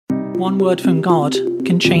one word from God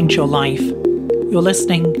can change your life. You're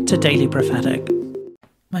listening to Daily Prophetic.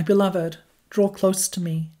 My beloved, draw close to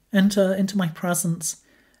me, enter into my presence,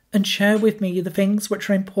 and share with me the things which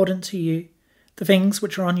are important to you, the things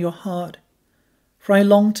which are on your heart. For I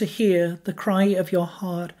long to hear the cry of your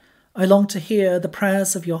heart. I long to hear the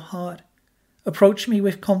prayers of your heart. Approach me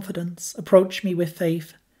with confidence, approach me with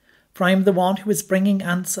faith, for I am the one who is bringing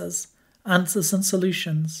answers and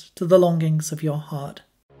solutions to the longings of your heart.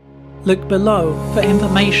 Look below for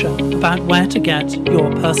information about where to get your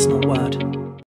personal word.